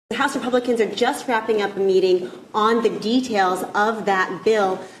House Republicans are just wrapping up a meeting on the details of that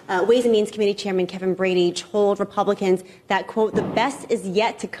bill. Ways and Means Committee Chairman Kevin Brady told Republicans that, quote, the best is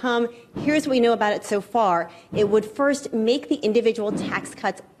yet to come. Here's what we know about it so far. It would first make the individual tax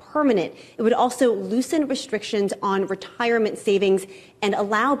cuts permanent. It would also loosen restrictions on retirement savings and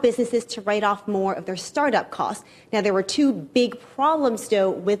allow businesses to write off more of their startup costs. Now, there were two big problems, though,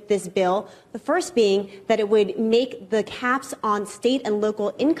 with this bill. The first being that it would make the caps on state and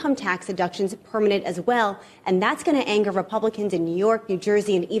local income tax deductions permanent as well, and that's going to anger Republicans in New York, New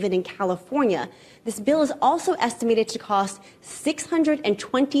Jersey, and even in California. This bill is also estimated to cost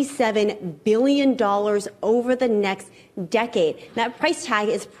 $627 billion over the next decade. That price tag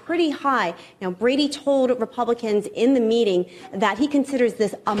is pretty high. Now, Brady told Republicans in the meeting that he considers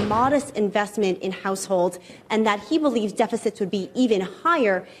this a modest investment in households and that he believes deficits would be even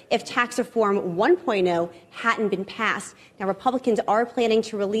higher if tax reform 1.0 hadn't been passed. Now, Republicans are planning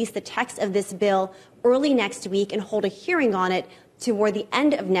to release the text of this bill early next week and hold a hearing on it toward the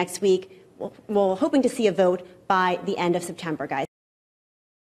end of next week. We're hoping to see a vote by the end of September, guys.